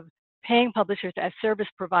of paying publishers as service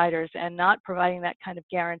providers and not providing that kind of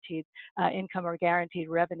guaranteed income or guaranteed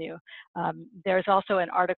revenue. There's also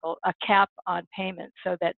a cap on payment,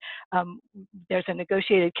 so that there's a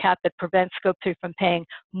negotiated cap that prevents Scope 3 from paying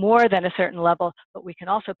more than a certain level, but we can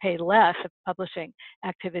also pay less if publishing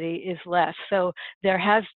activity is less. So there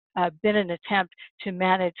has been an attempt to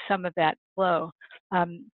manage some of that flow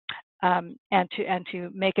and to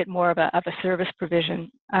make it more of a service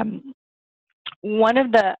provision.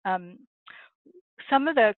 Some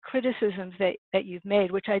of the criticisms that you've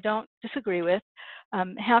made, which I don't disagree with,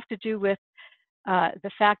 have to do with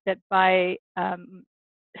the fact that by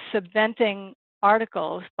subventing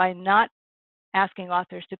articles, by not asking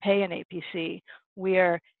authors to pay an APC, we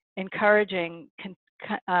are encouraging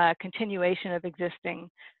continuation of existing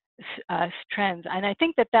trends. And I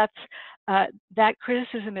think that that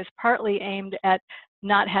criticism is partly aimed at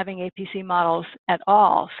not having APC models at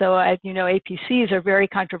all. So as you know, APCs are very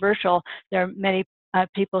controversial. There are many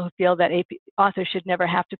people who feel that authors should never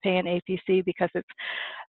have to pay an APC because it's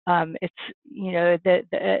you know,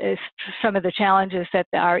 it's some of the challenges that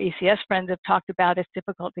our ECS friends have talked about. It's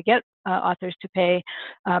difficult to get authors to pay,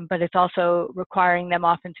 but it's also requiring them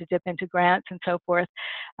often to dip into grants and so forth.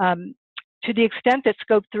 To the extent that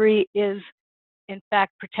Scope 3 is in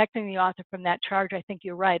fact protecting the author from that charge, I think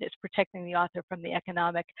you're right. It's protecting the author from the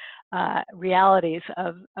economic realities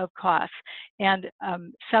of costs. And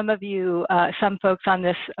some of you, some folks on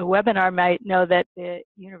this webinar might know that the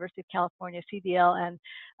University of California, CDL,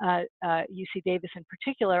 and UC Davis in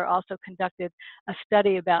particular also conducted a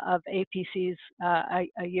study of APCs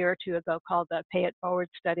a year or two ago called the Pay It Forward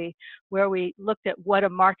study, where we looked at what a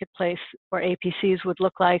marketplace for APCs would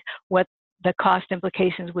look like, what the cost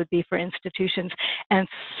implications would be for institutions, and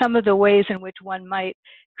some of the ways in which one might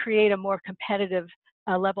create a more competitive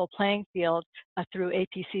level playing field through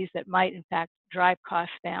APCs that might in fact drive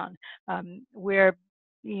costs down. We're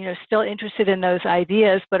still interested in those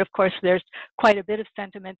ideas, but of course there's quite a bit of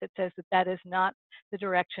sentiment that says that that is not the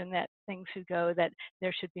direction that things should go, that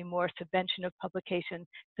there should be more subvention of publication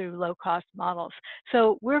through low-cost models.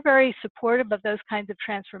 So we're very supportive of those kinds of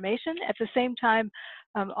transformation. At the same time,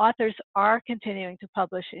 authors are continuing to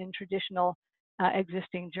publish in traditional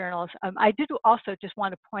existing journals. I did also just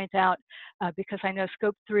want to point out, because I know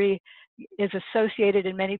Scope 3 is associated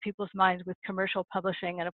in many people's minds with commercial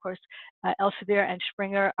publishing, and of course Elsevier and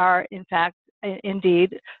Springer are in fact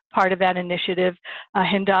indeed part of that initiative.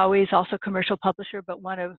 Hindawi is also a commercial publisher, but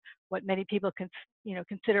one of what many people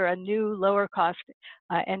consider a new lower cost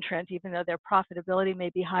entrant. Even though their profitability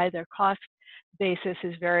may be high, their cost basis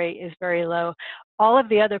is very low. All of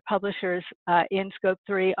the other publishers in Scope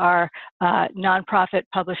 3 are nonprofit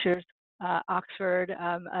publishers. Oxford,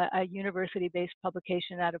 a university-based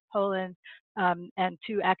publication out of Poland, and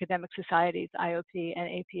 2 academic societies, IOP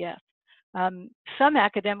and APF. Some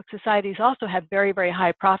academic societies also have very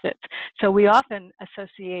high profits. So we often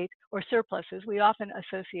associate, or surpluses, we often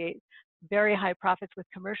associate very high profits with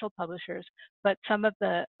commercial publishers, but some of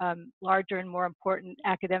the larger and more important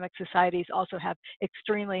academic societies also have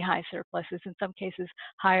extremely high surpluses, in some cases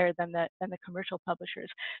higher than the commercial publishers.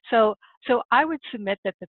 So I would submit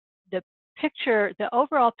that the picture, the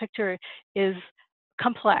overall picture is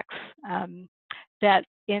complex. That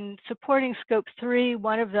in supporting Scope 3,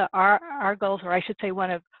 one of our goals, or I should say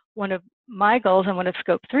one of my goals and one of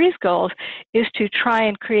Scope 3's goals, is to try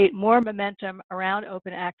and create more momentum around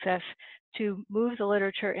open access to move the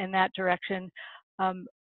literature in that direction.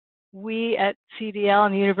 We at CDL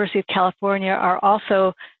and the University of California are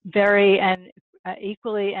also very and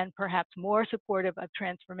equally and perhaps more supportive of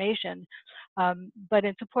transformation. But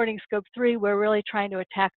in supporting Scope 3, we're really trying to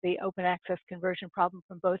attack the open access conversion problem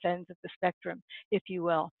from both ends of the spectrum, if you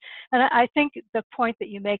will. And I think the point that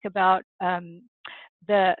you make about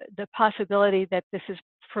the possibility that this is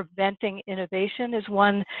preventing innovation is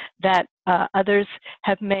one that others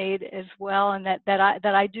have made as well, and that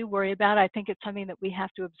I do worry about. I think it's something that we have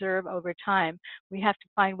to observe over time. We have to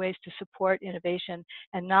find ways to support innovation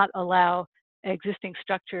and not allow existing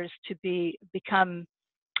structures to become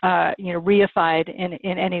reified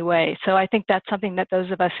in any way. So I think that's something that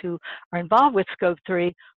those of us who are involved with Scope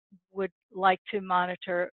 3 would like to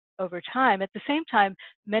monitor over time. At the same time,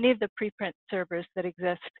 many of the preprint servers that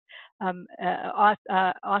exist,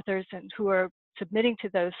 authors and who are submitting to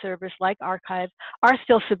those servers like Archive are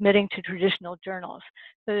still submitting to traditional journals.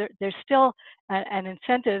 So there's still an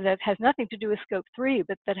incentive that has nothing to do with Scope 3,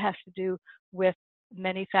 but that has to do with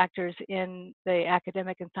many factors in the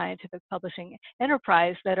academic and scientific publishing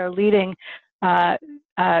enterprise that are leading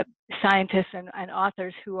scientists and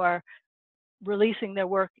authors who are releasing their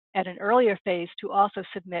work at an earlier phase to also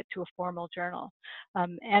submit to a formal journal.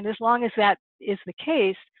 And as long as that is the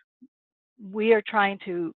case, we are trying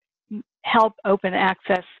to help open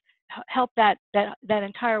access, help that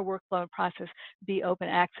entire workflow and process be open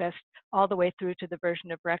access all the way through to the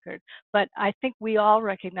version of record. But I think we all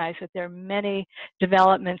recognize that there are many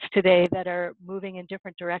developments today that are moving in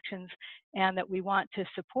different directions and that we want to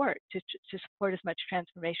support, to support as much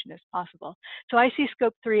transformation as possible. So I see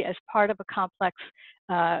Scope 3 as part of a complex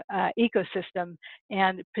ecosystem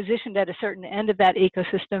and positioned at a certain end of that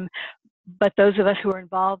ecosystem, but those of us who are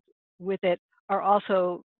involved with it are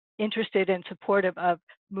also interested and supportive of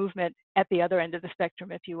movement at the other end of the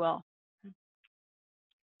spectrum, if you will.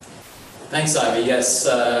 Thanks, Ivy. Yes,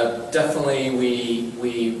 definitely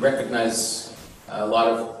we recognize a lot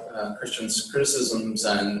of Christian's criticisms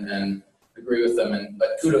and agree with them. But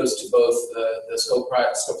kudos to both the Scope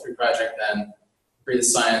 3 project and Free the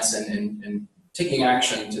Science in taking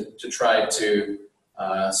action to try to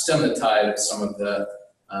stem the tide of some of the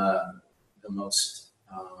most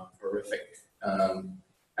horrific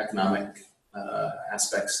economic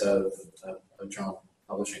aspects of journal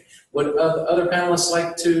publishing. Would other panelists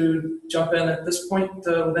like to jump in at this point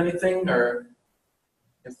with anything, or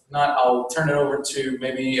if not, I'll turn it over to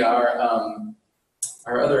maybe our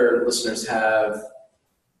other listeners have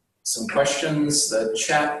some questions. The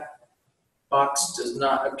chat box does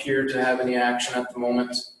not appear to have any action at the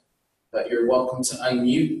moment, but you're welcome to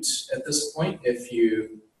unmute at this point if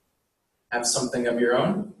you have something of your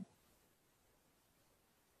own.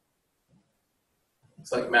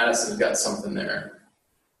 Looks like Madison's got something there.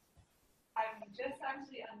 I'm just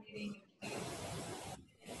actually unmuting.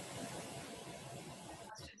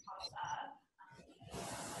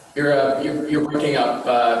 You're breaking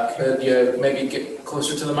up. Could you maybe get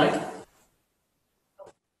closer to the mic? Can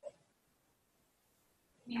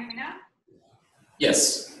you hear me now?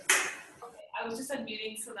 Yes. Okay, I was just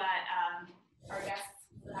unmuting so that our guests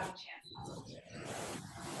would have a chance.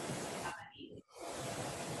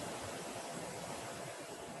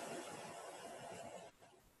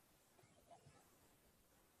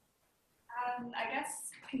 I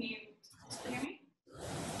guess, can you still hear me?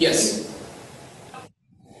 Yes. Oh,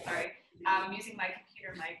 sorry, I'm using my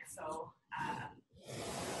computer mic, so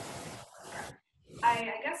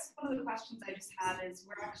I guess one of the questions I just had is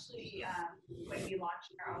we're actually going to be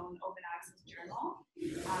launching our own open access journal,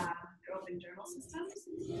 through open journal systems,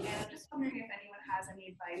 and I'm just wondering if anyone has any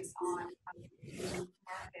advice on how to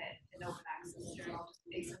market an open access journal, just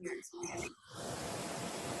based on your experience.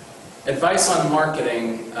 Advice on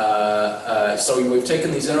marketing. So we've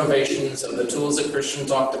taken these innovations of the tools that Christian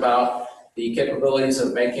talked about, the capabilities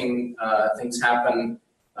of making things happen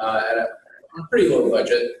at a pretty low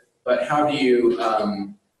budget. But how do you?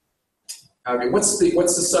 What's the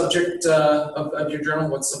subject of your journal?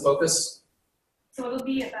 What's the focus? So it'll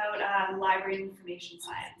be about library information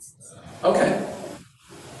science. Okay.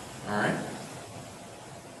 All right.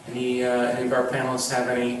 Any of our panelists have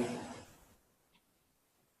any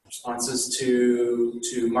responses to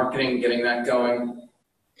marketing, getting that going?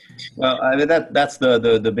 Well, I mean that's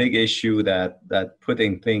the big issue that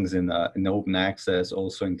putting things in open access,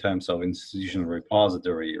 also in terms of institutional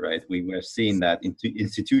repository, right? We have seen that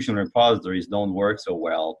institutional repositories don't work so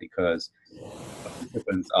well because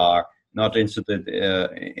participants are not interested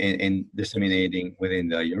in disseminating within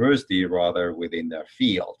the university, rather within their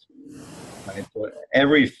field. Right? So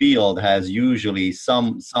every field has usually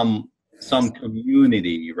some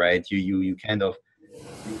community, right? You kind of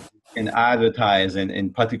can advertise in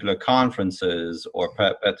particular conferences or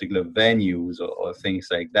particular venues or things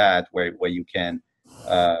like that, where you can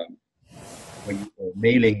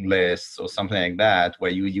mailing lists or something like that,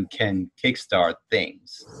 where you can kickstart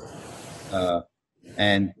things.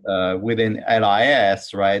 And within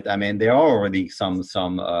LIS, right? I mean, there are already some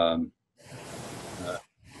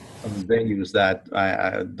venues that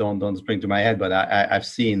I don't spring to my head, but I've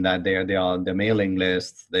seen that there are the mailing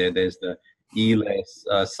lists. There's the e-list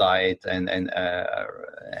site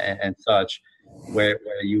and such, where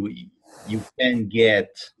you can get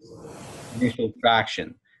initial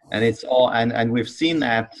traction, and it's all and we've seen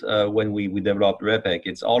that when we developed RePEc.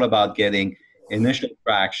 It's all about getting initial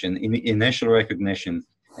traction, initial recognition,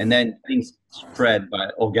 and then things spread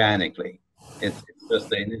organically. It's just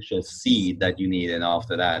the initial seed that you need, and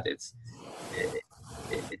after that, it's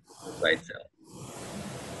right sell.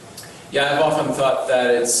 Yeah, I've often thought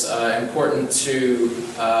that it's important to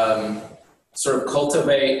sort of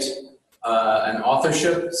cultivate an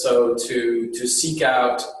authorship. So to seek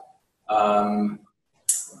out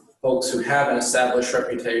folks who have an established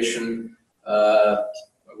reputation.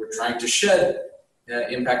 We're trying to shed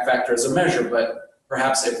impact factor as a measure, but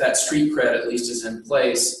perhaps if that street cred at least is in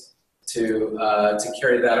place, to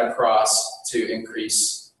carry that across to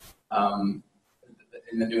increase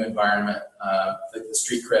in the new environment, the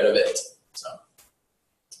street cred of it. So.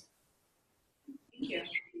 Thank you.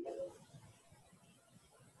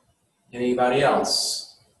 Anybody else?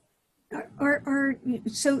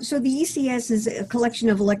 So the ECS is a collection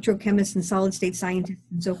of electrochemists and solid state scientists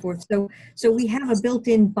and so forth. So we have a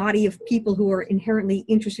built-in body of people who are inherently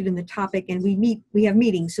interested in the topic, and we have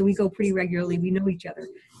meetings, so we go pretty regularly. We know each other.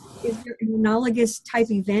 Is there an analogous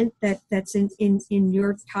type event that's in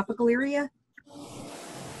your topical area?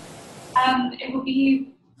 It will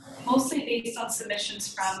be mostly based on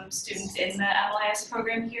submissions from students in the MLIS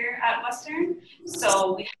program here at Western.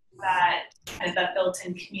 So we have that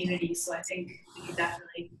built-in community. So I think we could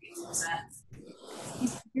definitely make some sense.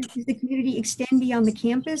 Does the community extend beyond the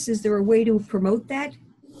campus? Is there a way to promote that?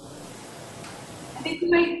 I think we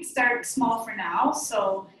might start small for now.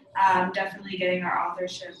 So definitely getting our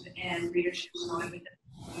authorship and readership going with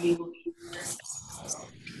the community will be the first step.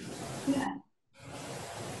 Yeah.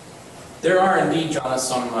 There are indeed, Johna,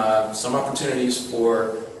 some opportunities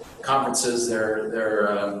for conferences.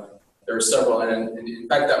 There are several, and in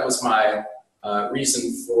fact, that was my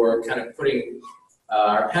reason for kind of putting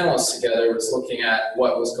our panelists together, was looking at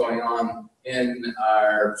what was going on in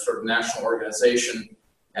our sort of national organization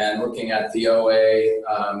and looking at the OA,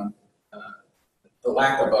 the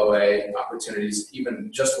lack of OA opportunities, even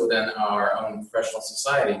just within our own professional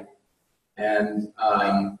society, and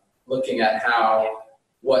looking at how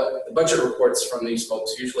what the budget reports from these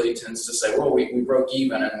folks usually tends to say, well, we broke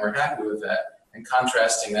even and we're happy with that, and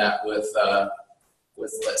contrasting that with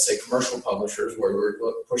let's say commercial publishers where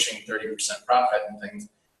we're pushing 30% profit and things,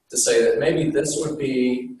 to say that maybe this would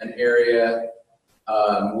be an area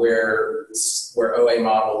where OA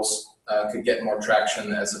models could get more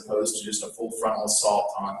traction as opposed to just a full frontal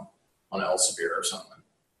assault on Elsevier or something.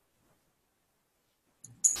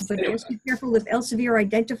 But just be careful, if Elsevier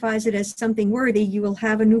identifies it as something worthy, you will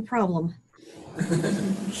have a new problem. All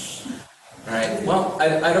right. Well,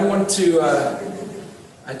 I don't want to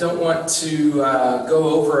go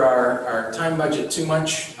over our time budget too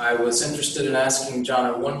much. I was interested in asking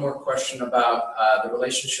Johna one more question about the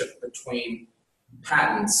relationship between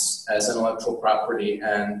patents as intellectual property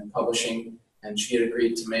and publishing, and she had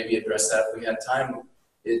agreed to maybe address that if we had time.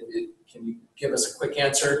 Can you give us a quick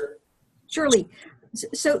answer? Surely.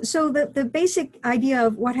 So the basic idea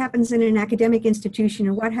of what happens in an academic institution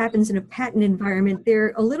and what happens in a patent environment,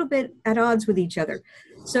 they're a little bit at odds with each other.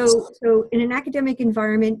 So in an academic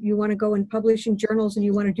environment, you want to go and publish in journals, and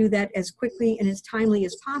you want to do that as quickly and as timely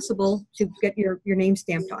as possible to get your name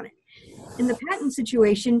stamped on it. In the patent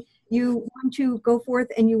situation, you want to go forth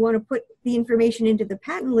and you want to put the information into the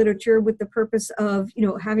patent literature with the purpose of,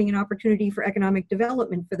 having an opportunity for economic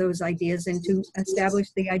development for those ideas and to establish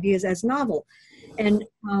the ideas as novel. And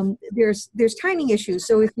there's timing issues.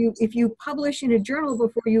 So if you publish in a journal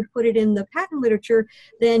before you put it in the patent literature,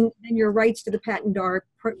 then your rights to the patent are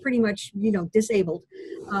pretty much disabled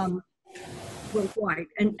worldwide.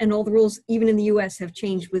 And all the rules, even in the U.S., have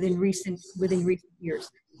changed within recent years.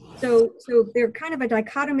 So they're kind of a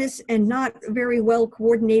dichotomous and not very well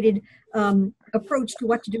coordinated approach to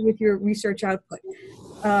what to do with your research output.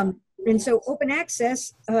 And so open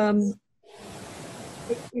access,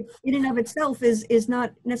 in and of itself is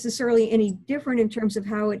not necessarily any different in terms of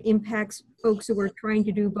how it impacts folks who are trying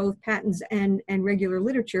to do both patents and regular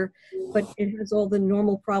literature, but it has all the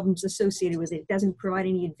normal problems associated with it. It doesn't provide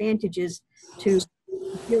any advantages to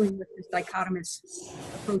dealing with this dichotomous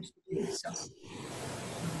approach to things. So,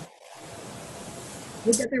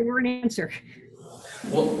 would that there were an answer?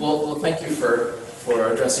 Well, thank you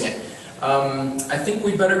for addressing it. I think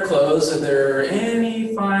we better close. Are there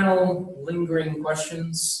any final lingering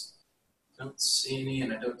questions? I don't see any,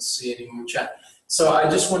 and I don't see any in the chat. So I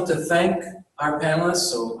just want to thank our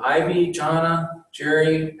panelists, so Ivy, Johna,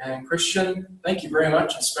 Jerry, and Christian. Thank you very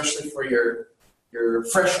much, especially for your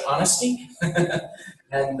fresh honesty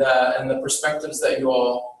and the perspectives that you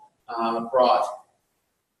all brought.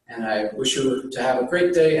 And I wish you to have a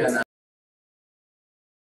great day. And